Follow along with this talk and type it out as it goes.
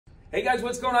Hey guys,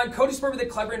 what's going on? Cody Sperber, the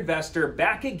Clever Investor,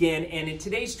 back again, and in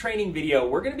today's training video,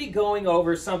 we're going to be going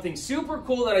over something super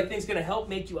cool that I think is going to help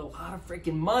make you a lot of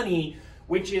freaking money,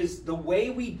 which is the way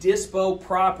we dispo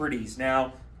properties.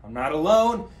 Now, I'm not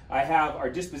alone. I have our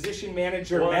disposition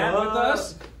manager, Matt, with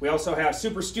us. We also have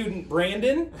super student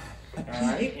Brandon, all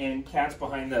right, and Kat's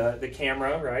behind the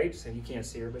camera, right? So you can't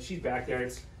see her, but she's back there.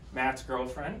 It's Matt's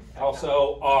girlfriend.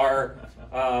 Also, our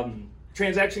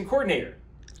transaction coordinator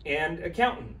and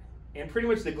accountant. And pretty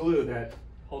much the glue that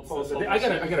holds it. I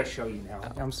gotta show you now.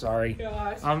 I'm sorry.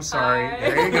 Gosh. I'm sorry. Hi.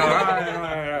 There you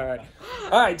go.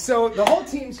 All right. So the whole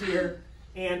team's here,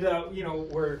 and you know,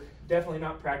 we're definitely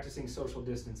not practicing social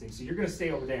distancing. So you're gonna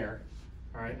stay over there.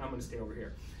 All right. I'm gonna stay over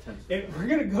here. And we're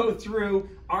gonna go through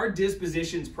our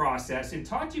dispositions process and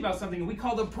talk to you about something we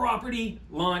call the property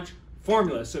launch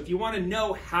formula. So if you want to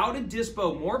know how to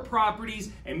dispo more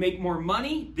properties and make more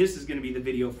money, this is gonna be the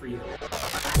video for you.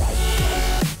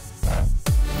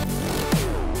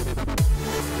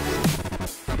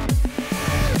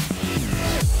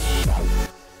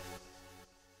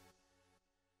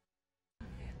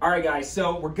 All right, guys,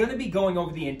 so we're going to be going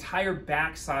over the entire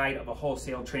backside of a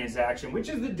wholesale transaction, which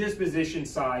is the disposition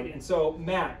side. And so,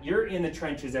 Matt, you're in the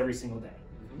trenches every single day.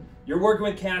 You're working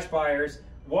with cash buyers.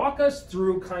 Walk us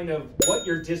through kind of what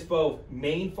your dispo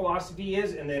main philosophy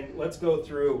is, and then let's go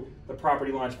through the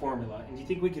property launch formula. And do you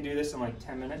think we could do this in like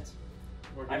 10 minutes?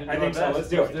 I think so. Let's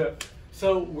do it.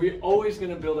 So we're always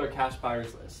going to build our cash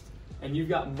buyers list. And you've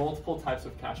got multiple types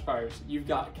of cash buyers. You've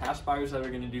got cash buyers that are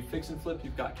going to do fix and flip.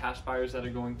 You've got cash buyers that are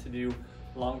going to do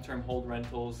long-term hold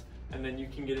rentals. And then you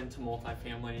can get into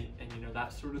multifamily and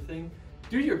that sort of thing.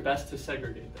 Do your best to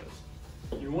segregate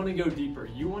those. You want to go deeper.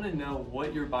 You want to know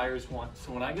what your buyers want.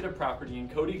 So when I get a property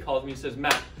and Cody calls me and says,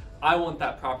 Matt, I want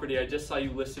that property. I just saw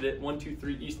you listed it,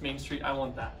 123 East Main Street. I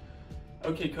want that.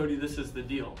 Okay, Cody, this is the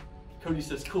deal. Cody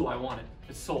says, cool, I want it.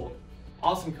 It's sold.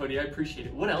 Awesome, Cody, I appreciate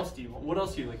it. What else do you want? What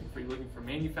else are you looking for? Are you looking for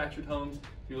manufactured homes?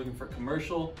 Are you looking for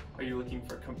commercial? Are you looking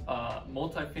for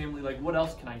multifamily? Like, what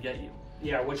else can I get you?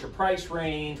 Yeah, what's your price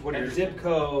range? What are your zip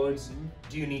codes?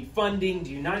 Do you need funding?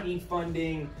 Do you not need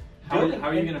funding? How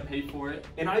are you going to pay for it?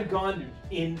 And I've gone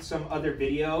in some other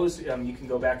videos. You can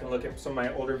go back and look at some of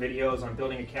my older videos on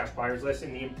building a cash buyers list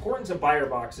and the importance of buyer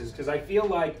boxes, because I feel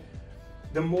like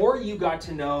the more you got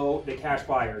to know the cash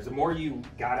buyers, the more you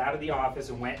got out of the office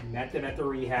and went and met them at the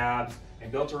rehabs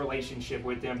and built a relationship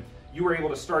with them, you were able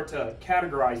to start to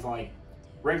categorize like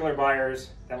regular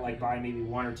buyers that like buy maybe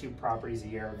 1 or 2 properties a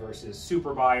year versus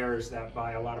super buyers that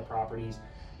buy a lot of properties.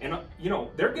 And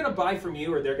they're gonna buy from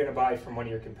you or they're gonna buy from one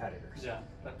of your competitors. Yeah,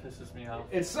 that pisses me off.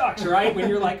 It sucks, right? When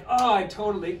you're like, oh, I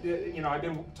totally, I've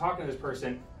been talking to this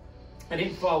person, I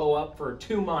didn't follow up for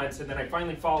 2 months, and then I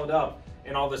finally followed up,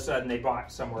 and all of a sudden they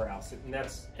bought somewhere else.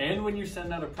 And when you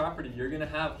send out a property, you're gonna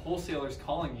have wholesalers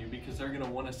calling you because they're gonna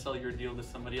wanna sell your deal to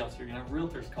somebody else. You're gonna have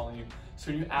realtors calling you.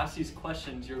 So when you ask these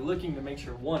questions, you're looking to make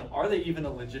sure, one, are they even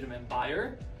a legitimate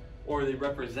buyer or are they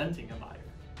representing a buyer?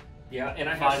 Yeah, and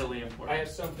I have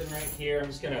something right here. I'm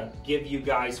just gonna give you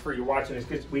guys, for you watching this,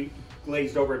 because we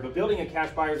glazed over it, but building a cash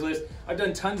buyers list, I've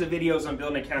done tons of videos on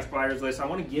building a cash buyers list. I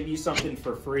wanna give you something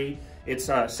for free. It's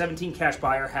 17 cash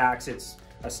buyer hacks. It's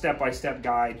a step-by-step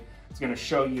guide. It's going to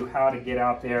show you how to get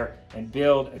out there and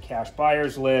build a cash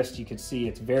buyers list. You can see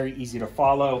it's very easy to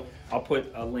follow. I'll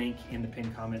put a link in the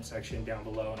pinned comment section down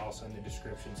below and also in the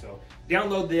description. So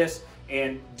download this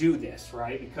and do this,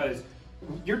 right? Because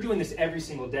you're doing this every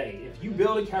single day. If you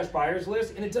build a cash buyers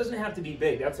list, and it doesn't have to be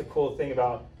big. That's the cool thing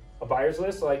about a buyers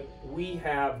list. Like, we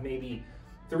have maybe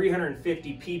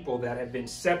 350 people that have been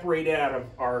separated out of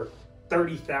our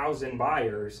 30,000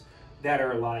 buyers that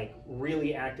are like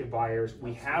really active buyers.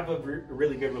 We have a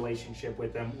really good relationship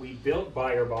with them. We built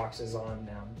buyer boxes on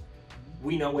them.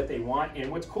 We know what they want.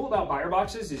 And what's cool about buyer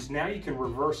boxes is now you can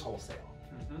reverse wholesale,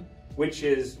 which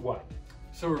is what?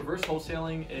 So reverse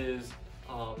wholesaling is,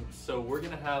 so we're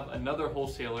gonna have another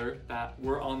wholesaler that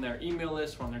we're on their email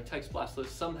list, we're on their text blast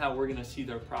list. Somehow we're gonna see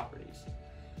their properties.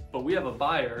 But we have a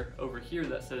buyer over here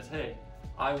that says, hey,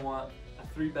 I want a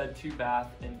 3-bed, 2-bath,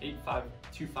 an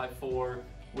 85254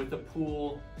 with a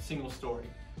pool, single story.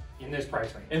 In this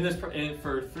price range? In this, for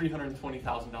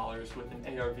 $320,000 with an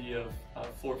ARV of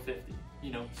 450,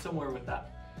 somewhere with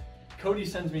that. Cody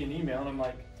sends me an email and I'm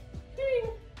like,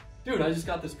 ding, dude, I just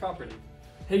got this property.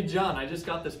 Hey John, I just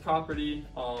got this property.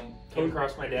 Came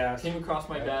across my desk.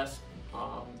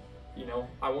 I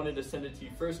wanted to send it to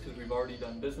you first because we've already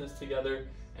done business together.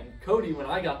 And Cody, when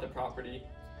I got the property,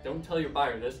 don't tell your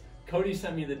buyer this, Cody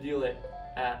sent me the deal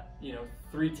at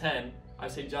 310. I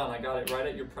say, John, I got it right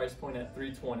at your price point at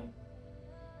 320.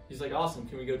 He's like, awesome,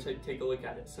 can we go take a look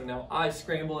at it? So now I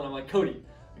scramble and I'm like, Cody,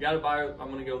 got a buyer,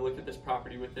 I'm gonna go look at this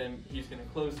property with him, he's gonna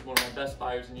close one of my best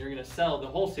buyers, and you're gonna sell the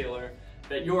wholesaler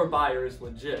that your buyer is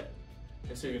legit.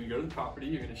 And so you're gonna go to the property,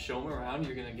 you're gonna show them around,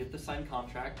 you're gonna get the signed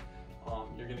contract,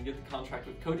 you're gonna get the contract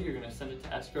with Cody, you're gonna send it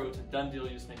to escrow, it's a done deal,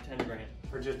 you just make 10 grand.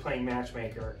 For just playing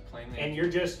matchmaker. Playing matchmaker. And you're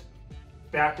just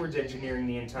backwards engineering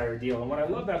the entire deal. And what I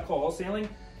love about wholesaling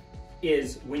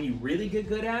is when you really get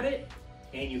good at it,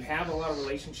 and you have a lot of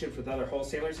relationships with other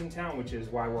wholesalers in town, which is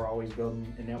why we're always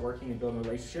building and networking and building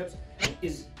relationships,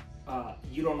 is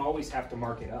you don't always have to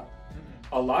mark it up.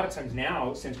 A lot of times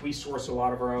now, since we source a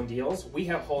lot of our own deals, we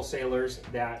have wholesalers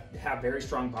that have very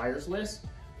strong buyers lists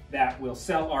that will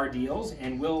sell our deals,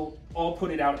 and we'll all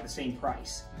put it out at the same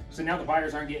price. So now the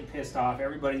buyers aren't getting pissed off,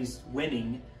 everybody's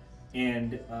winning,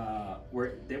 and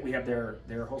we have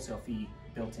their wholesale fee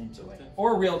built into it.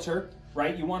 Or a realtor,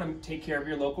 right? You want to take care of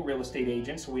your local real estate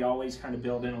agent, so we always kind of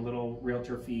build in a little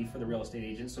realtor fee for the real estate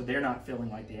agent, so they're not feeling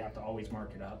like they have to always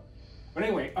mark it up. But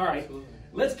anyway, all right,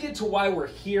 let's get to why we're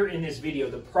here in this video,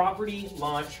 the property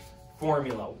launch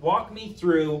formula. Walk me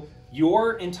through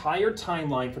your entire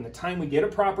timeline from the time we get a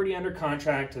property under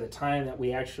contract to the time that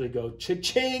we actually go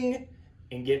cha-ching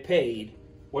and get paid.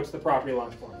 What's the property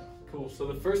launch formula? Cool. So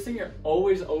the first thing you're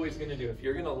always going to do, if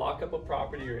you're going to lock up a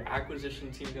property or your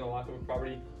acquisition team's going to lock up a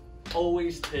property,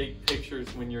 always take pictures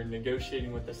when you're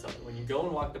negotiating with the seller. When you go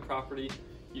and walk the property,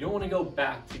 you don't want to go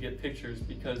back to get pictures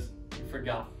because you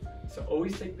forgot. So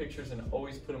always take pictures and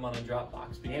always put them on a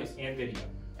Dropbox. Because, and video.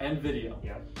 And video.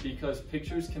 Yeah. Because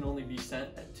pictures can only be sent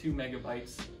at 2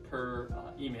 megabytes per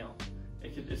email.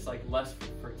 It's like less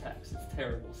for text. It's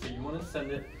terrible. So you want to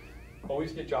send it.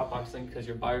 Always get Dropbox link because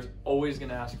your buyer's always going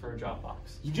to ask for a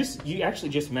Dropbox. You actually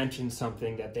just mentioned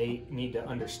something that they need to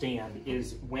understand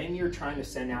is when you're trying to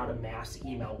send out a mass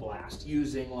email blast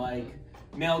using like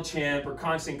MailChimp or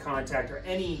Constant Contact or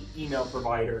any email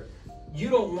provider, you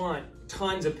don't want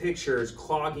tons of pictures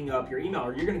clogging up your email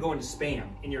or you're going to go into spam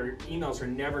and your emails are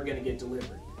never going to get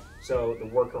delivered. So the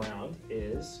workaround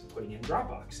is putting in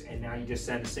Dropbox, and now you just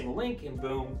send a single link and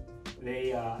boom,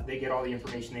 they get all the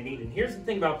information they need. And here's the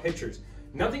thing about pictures.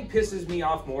 Nothing pisses me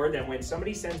off more than when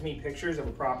somebody sends me pictures of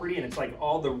a property and it's like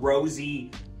all the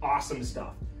rosy, awesome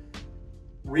stuff.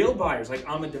 Real buyers, like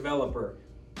I'm a developer,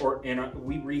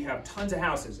 we rehab tons of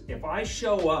houses. If I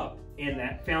show up and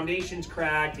that foundation's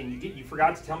cracked and you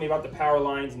forgot to tell me about the power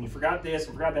lines and you forgot this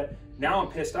and forgot that, now I'm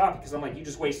pissed off because I'm like, you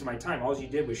just wasted my time. All you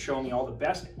did was show me all the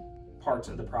best parts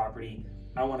of the property.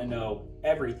 I want to know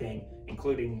everything,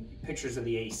 including pictures of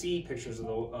the AC, pictures of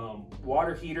the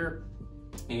water heater,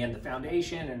 and the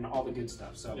foundation, and all the good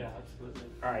stuff. So yeah, absolutely.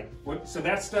 All right, so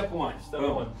that's step one. Step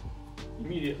one.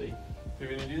 Immediately, if you're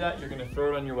going to do that, you're going to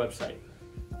throw it on your website.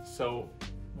 So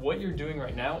what you're doing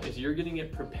right now is you're getting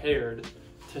it prepared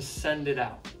to send it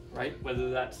out, right?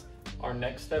 Whether that's our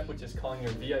next step, which is calling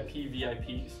your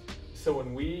VIPs. So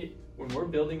when we're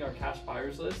building our cash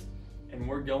buyers list and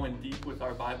we're going deep with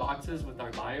our buy boxes with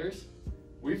our buyers,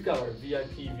 we've got our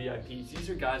VIPs. These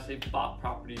are guys, they've bought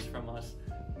properties from us.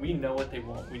 We know what they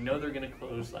want. We know they're gonna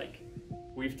close. Like,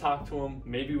 we've talked to them.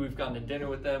 Maybe we've gone to dinner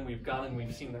with them. We've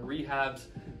seen the rehabs.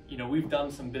 You know, we've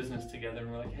done some business together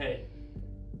and we're like, hey,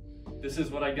 this is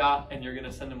what I got. And you're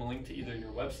gonna send them a link to either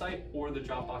your website or the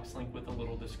Dropbox link with a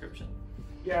little description.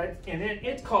 Yeah, and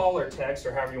it's call or text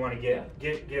or however you want to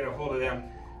get a hold of them.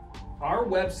 Our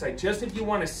website, just if you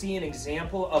want to see an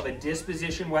example of a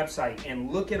disposition website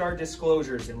and look at our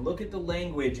disclosures and look at the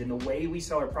language and the way we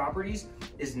sell our properties,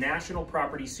 is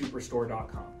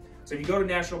nationalpropertysuperstore.com. So if you go to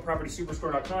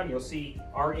nationalpropertysuperstore.com, you'll see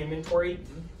our inventory.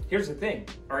 Here's the thing,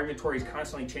 our inventory is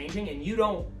constantly changing, and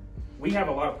we have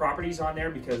a lot of properties on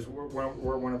there because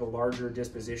we're one of the larger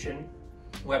disposition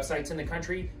websites in the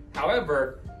country.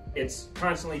 However, it's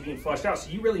constantly being flushed out. So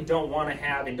you really don't want to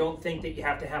have, and don't think that you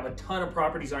have to have a ton of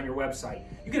properties on your website.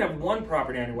 You can have one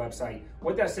property on your website.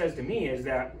 What that says to me is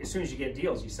that as soon as you get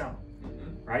deals, you sell them,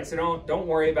 right? So don't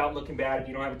worry about looking bad if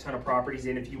you don't have a ton of properties.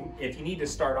 And if you need to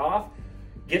start off,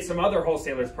 get some other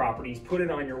wholesalers' properties, put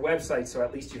it on your website so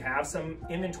at least you have some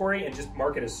inventory, and just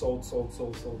mark it as sold, sold,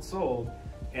 sold, sold, sold.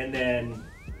 And then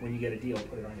when you get a deal,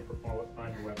 put it on your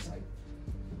website.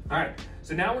 All right,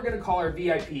 so now we're gonna call our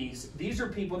VIPs. These are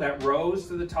people that rose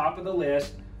to the top of the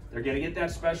list. They're gonna get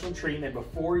that special treatment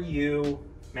before you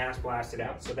mass blast it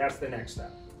out. So that's the next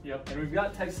step. Yep, and we've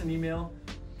got text and email.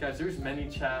 Guys, there's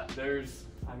ManyChat.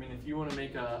 If you wanna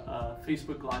make a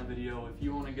Facebook Live video, if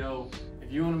you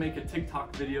wanna make a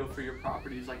TikTok video for your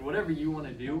properties, like whatever you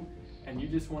wanna do, and you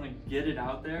just wanna get it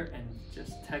out there and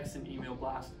just text and email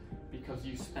blast because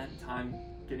you spent time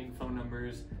getting phone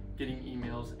numbers, getting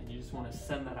emails, and you just want to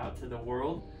send that out to the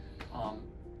world,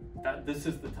 this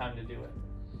is the time to do it.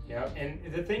 Yeah, and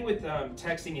the thing with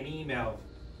texting and email,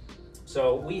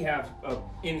 so we have an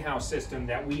in-house system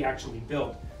that we actually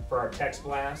built for our text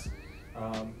blast.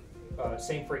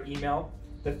 Same for email.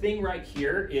 The thing right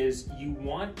here is you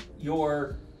want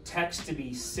your text to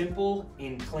be simple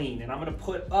and clean. And I'm gonna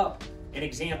put up an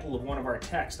example of one of our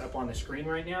texts up on the screen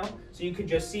right now. So you can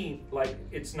just see, like,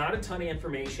 it's not a ton of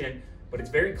information, but it's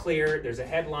very clear. There's a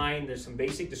headline, there's some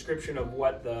basic description of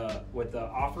what the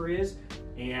offer is,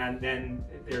 and then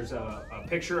there's a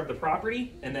picture of the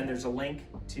property, and then there's a link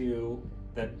to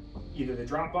either the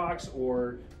Dropbox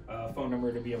or a phone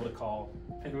number to be able to call.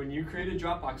 And when you create a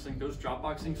Dropbox link, those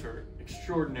Dropbox links are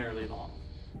extraordinarily long.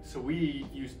 So we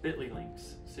use bit.ly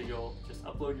links. So you'll just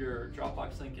upload your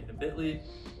Dropbox link into bit.ly,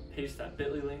 paste that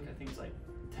bit.ly link, I think it's like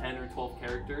 10 or 12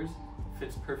 characters,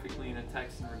 fits perfectly in a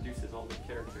text and reduces all the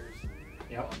characters.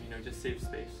 Yep. You know, just saves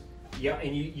space. Yeah,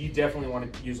 and you definitely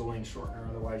want to use a link shortener,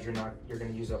 otherwise you're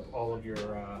going to use up all of your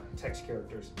text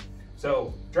characters.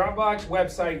 So Dropbox,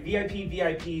 website,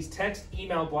 VIPs, text,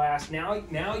 email blast.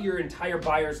 Now your entire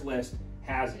buyers list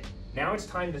has it. Now it's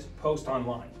time to post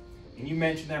online. And you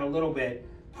mentioned that a little bit.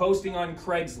 Posting on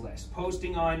Craigslist,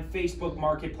 posting on Facebook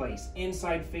Marketplace,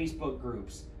 inside Facebook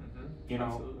groups. You know,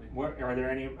 absolutely. What are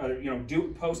there any other? You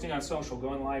know, posting on social,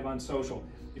 going live on social,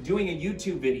 doing a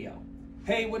YouTube video.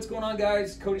 Hey, what's going on,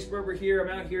 guys? Cody Sperber here.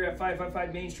 I'm out here at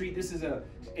 555 Main Street. This is an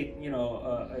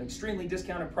extremely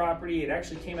discounted property. It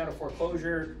actually came out of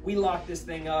foreclosure. We locked this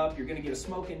thing up. You're going to get a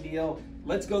smoking deal.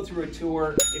 Let's go through a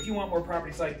tour. If you want more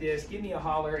properties like this, give me a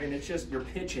holler. And it's just, you're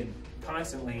pitching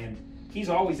constantly. And he's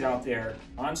always out there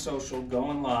on social,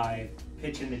 going live,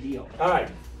 pitching the deal. All right.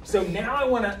 So now I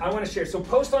want to share. So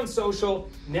post on social.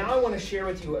 Now I want to share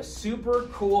with you a super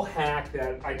cool hack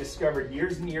that I discovered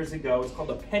years and years ago. It's called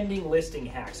a pending listing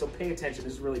hack. So pay attention.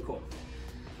 This is really cool.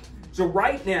 So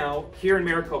right now here in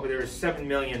Maricopa, there's 7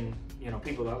 million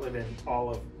people that live in all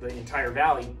of the entire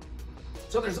valley.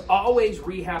 So there's always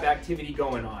rehab activity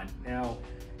going on. Now,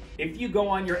 if you go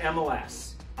on your MLS,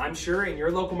 I'm sure in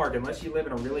your local market, unless you live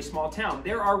in a really small town,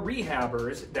 there are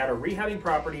rehabbers that are rehabbing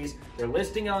properties. They're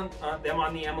listing them on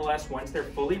the MLS once they're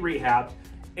fully rehabbed,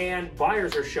 and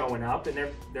buyers are showing up and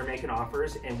they're making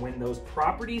offers. And when those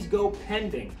properties go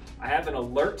pending, I have an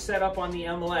alert set up on the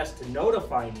MLS to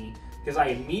notify me, because I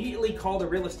immediately call the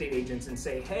real estate agents and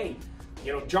say, hey,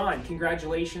 John,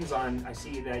 congratulations on, I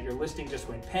see that your listing just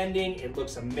went pending. It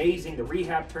looks amazing. The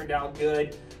rehab turned out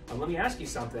good. Let me ask you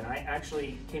something. I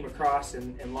actually came across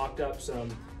and locked up some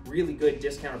really good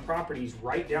discounted properties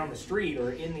right down the street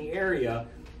or in the area.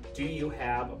 Do you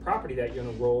have a property that you're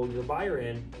going to roll your buyer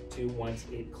in to once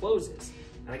it closes?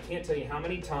 And I can't tell you how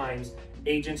many times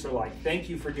agents are like, thank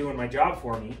you for doing my job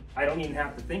for me. I don't even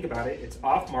have to think about it. It's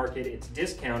off market. It's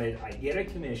discounted. I get a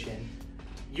commission.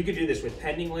 You could do this with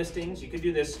pending listings. You could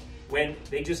do this when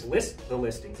they just list the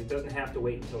listings. It doesn't have to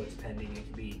wait until it's pending. It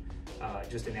could be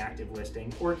just an active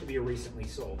listing, or it could be a recently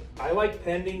sold. I like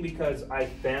pending because I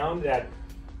found that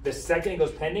the second it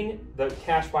goes pending, the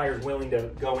cash buyer is willing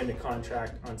to go into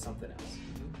contract on something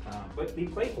else. But be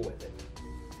playful with it.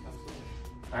 Absolutely.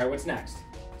 All right, what's next?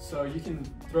 So you can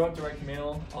throw out direct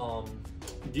mail.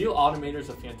 Deal Automator is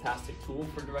a fantastic tool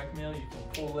for direct mail. You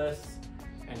can pull lists,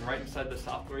 and right inside the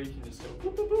software, you can just go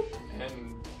boop, boop, boop,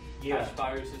 and cash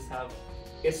buyers just have.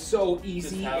 It's so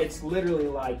easy. It's literally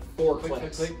like 4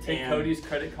 clicks. Take Cody's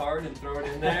credit card and throw it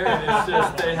in there, and it's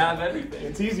just, they have everything.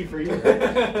 It's easy for you.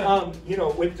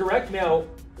 With direct mail,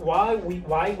 why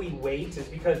we wait is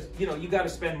because, you got to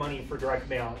spend money for direct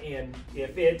mail. And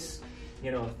if it's,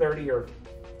 30 or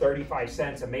 35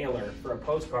 cents a mailer for a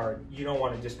postcard, you don't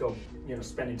want to just go,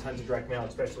 spending tons of direct mail,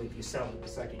 especially if you sell it the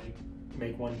second you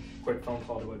make one quick phone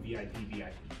call to a VIP.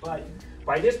 But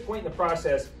by this point in the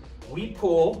process, we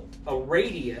pull a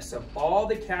radius of all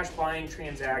the cash buying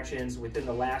transactions within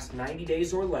the last 90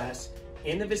 days or less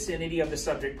in the vicinity of the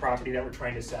subject property that we're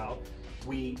trying to sell.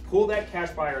 We pull that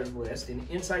cash buyer's list, and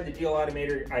inside the Deal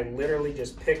Automator, I literally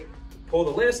just pull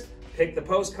the list, pick the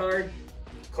postcard,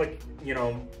 click,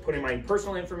 put in my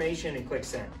personal information and click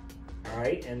send. All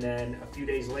right, and then a few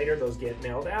days later, those get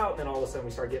mailed out, and then all of a sudden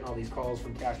we start getting all these calls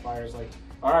from cash buyers like,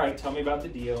 all right, tell me about the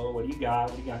deal, what do you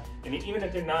got, And even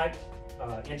if they're not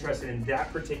interested in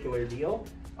that particular deal,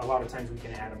 a lot of times we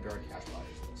can add them to our cash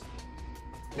buyers list.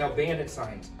 Now, bandit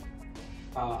signs.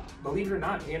 Believe it or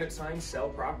not, bandit signs sell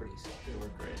properties. They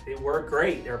work great. They work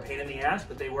great. They're a pain in the ass,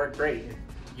 but they work great.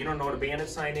 If you don't know what a bandit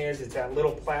sign is, it's that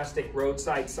little plastic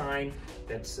roadside sign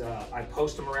that's, I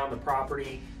post them around the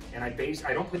property, and I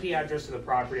don't put the address of the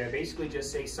property. I basically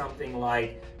just say something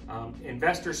like,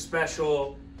 investor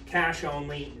special, cash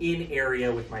only, in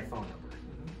area with my phone number.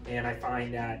 And I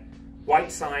find that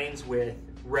white signs with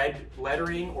red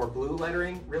lettering or blue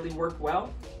lettering really work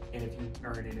well. And if you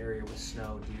are in an area with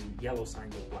snow, do yellow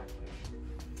signs with black lettering.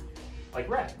 Like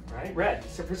red, right? Red.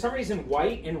 So for some reason,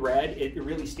 white and red, it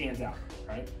really stands out,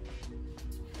 right?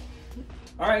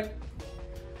 All right.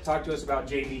 Talk to us about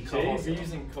JV Co-Wholesale.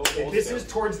 JVs and Co-Wholesale. This is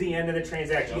towards the end of the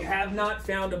transaction. You have not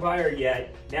found a buyer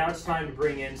yet. Now it's time to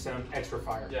bring in some extra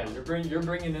fire. Yeah, you're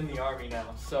bringing in the army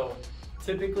now. So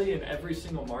typically in every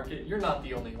single market, you're not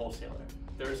the only wholesaler.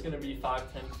 There's going to be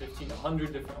 5, 10, 15,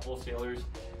 100 different wholesalers.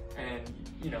 And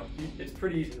you know, it's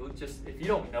pretty easy. Just if you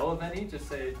don't know of any, just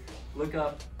say, look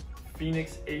up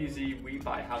Phoenix AZ, we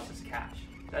buy houses cash.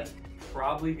 That's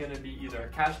probably going to be either a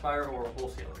cash buyer or a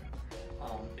wholesaler.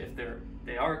 If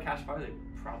they are a cash buyer, they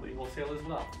probably wholesale as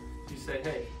well. You say,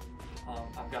 hey,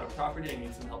 I've got a property, I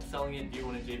need some help selling it. Do you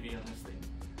want a JV on this thing?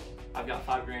 I've got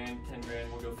 5 grand, 10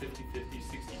 grand, we'll go 50, 50,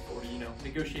 60, 40, you know,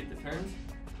 negotiate the terms.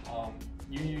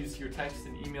 You use your text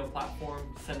and email platform,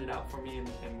 send it out for me,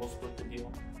 and we'll split the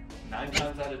deal. 9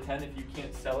 times out of 10, if you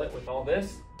can't sell it with all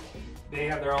this, they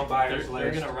have their own buyers list.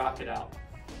 They're gonna rock it out.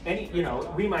 And you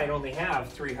know, we might only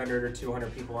have 300 or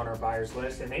 200 people on our buyers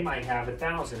list, and they might have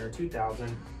 1,000 or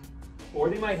 2,000, or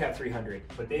they might have 300,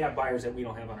 but they have buyers that we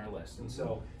don't have on our list. And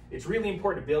so it's really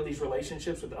important to build these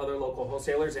relationships with other local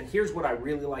wholesalers. And here's what I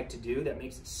really like to do that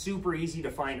makes it super easy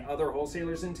to find other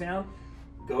wholesalers in town.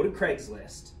 Go to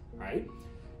Craigslist, right?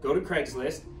 Go to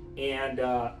Craigslist and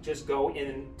just go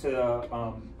into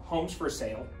the homes for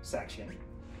sale section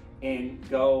and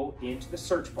go into the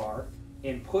search bar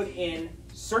and put in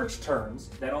search terms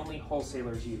that only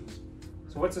wholesalers use.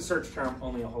 So what's a search term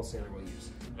only a wholesaler will use?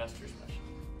 Investor special.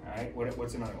 All right,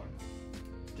 what's another one?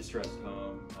 Distressed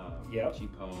home,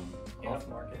 cheap home, Off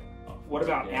market. What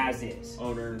about as is?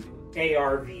 Owner.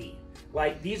 ARV.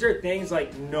 Like these are things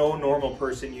like no normal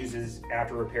person uses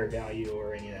after repair value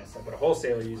or any of that stuff, but a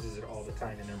wholesaler uses it all the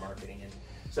time in their marketing. And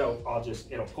so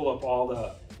it'll pull up all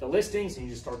the listings and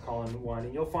you just start calling one,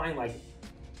 and you'll find like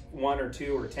 1 or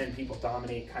 2 or 10 people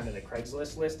dominate kind of the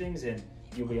Craigslist listings, and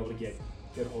you'll be able to get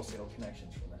good wholesale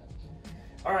connections from that.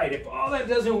 All right, if all that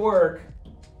doesn't work,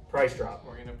 price drop.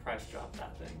 We're gonna price drop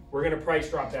that thing. We're gonna price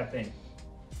drop that thing.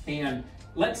 And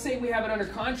let's say we have it under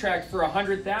contract for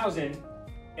 100,000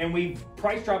 and we've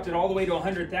price dropped it all the way to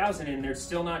 100,000 and they're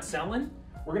still not selling.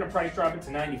 We're gonna price drop it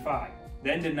to 95,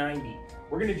 then to 90.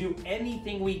 We're gonna do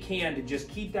anything we can to just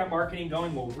keep that marketing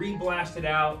going. We'll re-blast it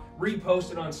out,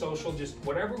 repost it on social, just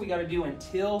whatever we gotta do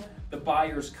until the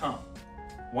buyers come.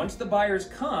 Once the buyers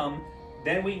come,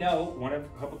 then we know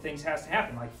a couple things has to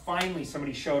happen. Like finally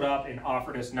somebody showed up and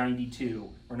offered us 92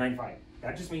 or 95.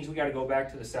 That just means we gotta go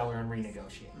back to the seller and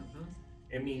renegotiate.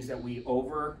 It means that we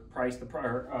overpriced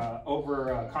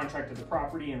contracted the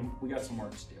property and we got some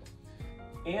work to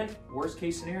do. And worst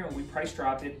case scenario, we price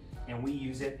drop it and we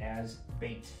use it as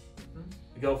bait.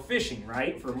 We go fishing,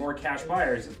 right? For more cash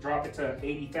buyers, drop it to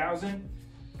 80,000,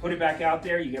 put it back out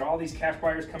there. You get all these cash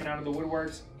buyers coming out of the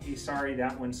woodworks. Hey, sorry,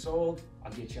 that one's sold.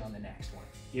 I'll get you on the next one.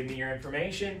 Give me your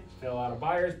information, fill out a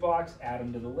buyer's box, add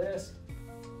them to the list.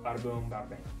 Bada boom, bada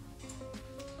bang.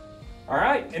 All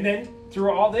right, and then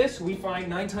through all this, we find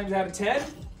 9 times out of 10,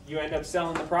 you end up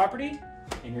selling the property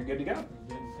and you're good to go.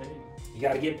 Getting paid. You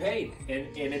got to get paid. And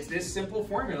it's this simple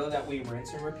formula that we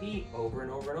rinse and repeat over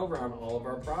and over and over on all of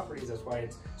our properties. That's why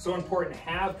it's so important to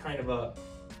have kind of a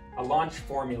launch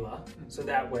formula, so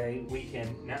that way we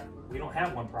don't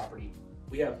have one property.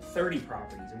 We have 30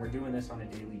 properties and we're doing this on a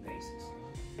daily basis.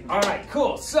 All right,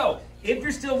 cool. So if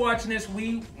you're still watching this,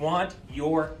 we want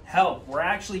your help. We're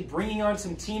actually bringing on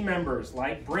some team members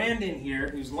like Brandon here,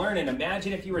 who's learning.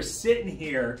 Imagine if you were sitting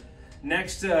here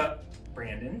next to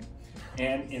Brandon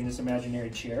and in this imaginary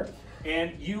chair,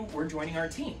 and you were joining our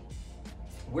team.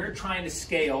 We're trying to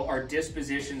scale our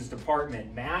dispositions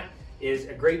department. Matt is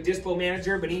a great dispo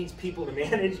manager, but he needs people to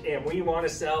manage, and we want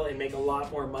to sell and make a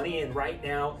lot more money. And right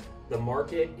now, the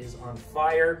market is on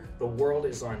fire. The world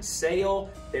is on sale.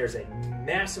 There's a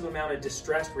massive amount of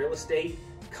distressed real estate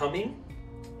coming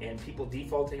and people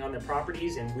defaulting on their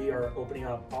properties. And we are opening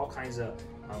up all kinds of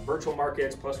virtual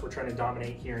markets. Plus we're trying to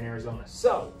dominate here in Arizona.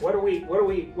 So what are we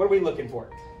looking for?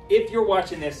 If you're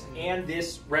watching this and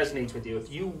this resonates with you, if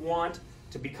you want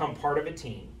to become part of a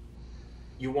team,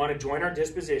 you want to join our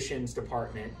dispositions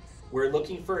department, we're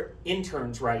looking for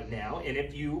interns right now, and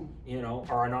if you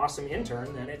are an awesome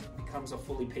intern, then it becomes a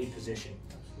fully paid position.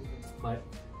 But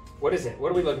what is it?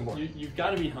 What are we looking for? You've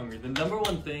got to be hungry. The number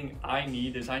one thing I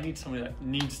need somebody that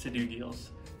needs to do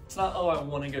deals. It's not, oh, I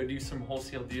want to go do some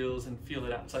wholesale deals and feel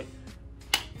it out. It's like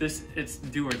it's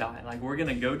do or die. Like we're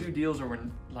gonna go do deals, or we're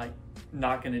like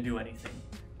not gonna do anything.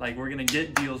 Like we're gonna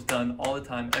get deals done all the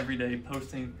time, every day,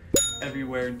 posting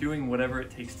everywhere, doing whatever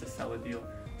it takes to sell a deal.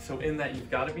 So in that,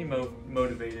 you've got to be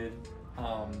motivated.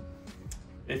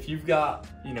 If you've got,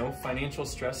 you know, financial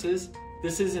stresses,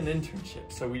 this is an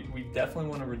internship, so we definitely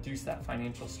want to reduce that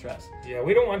financial stress. Yeah,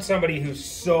 we don't want somebody who's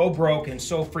so broke and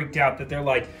so freaked out that they're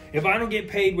like, if I don't get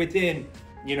paid within,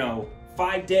 you know,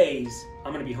 5 days,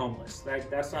 I'm going to be homeless.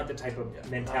 That's not the type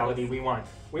of mentality we want.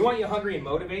 We want you hungry and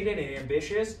motivated and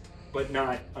ambitious, but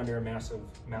not under a massive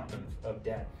mountain of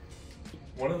debt.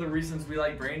 One of the reasons we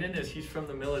like Brandon is he's from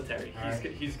the military.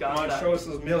 He's got Come on, show us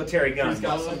those military guns. He's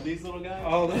got some of these little guys.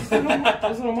 Oh, those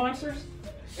little monsters?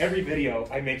 Every video,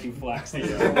 I make you flex. These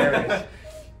are hilarious.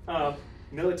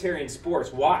 Military and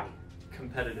sports, why?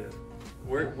 Competitive.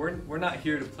 We're not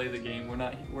here to play the game.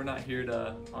 We're not here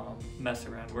to mess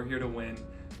around. We're here to win.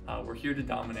 We're here to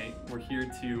dominate. We're here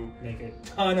to make a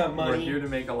ton of money. We're here to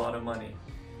make a lot of money.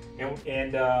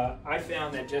 And I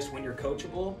found that just when you're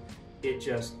coachable, it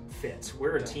just fits.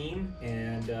 We're a team,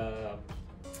 and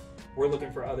we're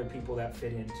looking for other people that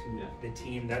fit into the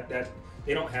team. That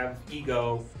they don't have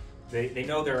ego. They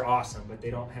know they're awesome, but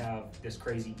they don't have this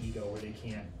crazy ego where they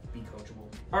can't be coachable.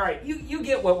 All right, you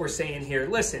get what we're saying here.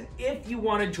 Listen, if you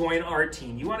want to join our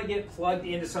team, you want to get plugged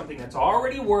into something that's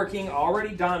already working,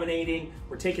 already dominating.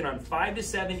 We're taking on 5 to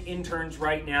 7 interns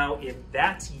right now. If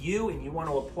that's you and you want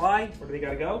to apply, where do they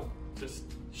got to go? Just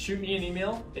shoot me an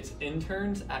email. It's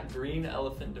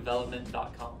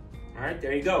interns@greenelephantdevelopment.com. All right,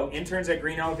 there you go.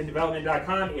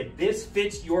 Interns@greenelephantdevelopment.com. If this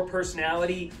fits your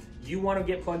personality, you want to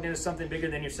get plugged into something bigger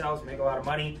than yourselves, make a lot of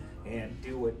money, and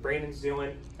do what Brandon's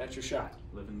doing, that's your shot.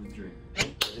 Living the dream.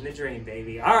 Living the dream,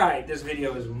 baby. All right, this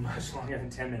video is much longer than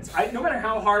 10 minutes. No matter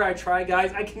how hard I try,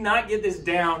 guys, I cannot get this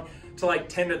down to like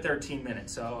 10 to 13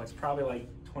 minutes. So it's probably like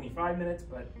 25 minutes,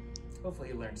 but hopefully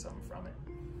you learned something from it.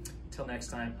 Until next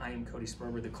time, I am Cody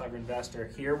Sperber, the Clever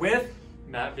Investor, here with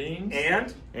Matt Beans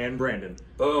and Brandon.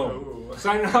 Boom. Ooh.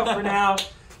 Signing off for now.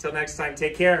 Until next time,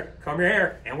 take care, comb your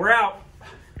hair, and we're out.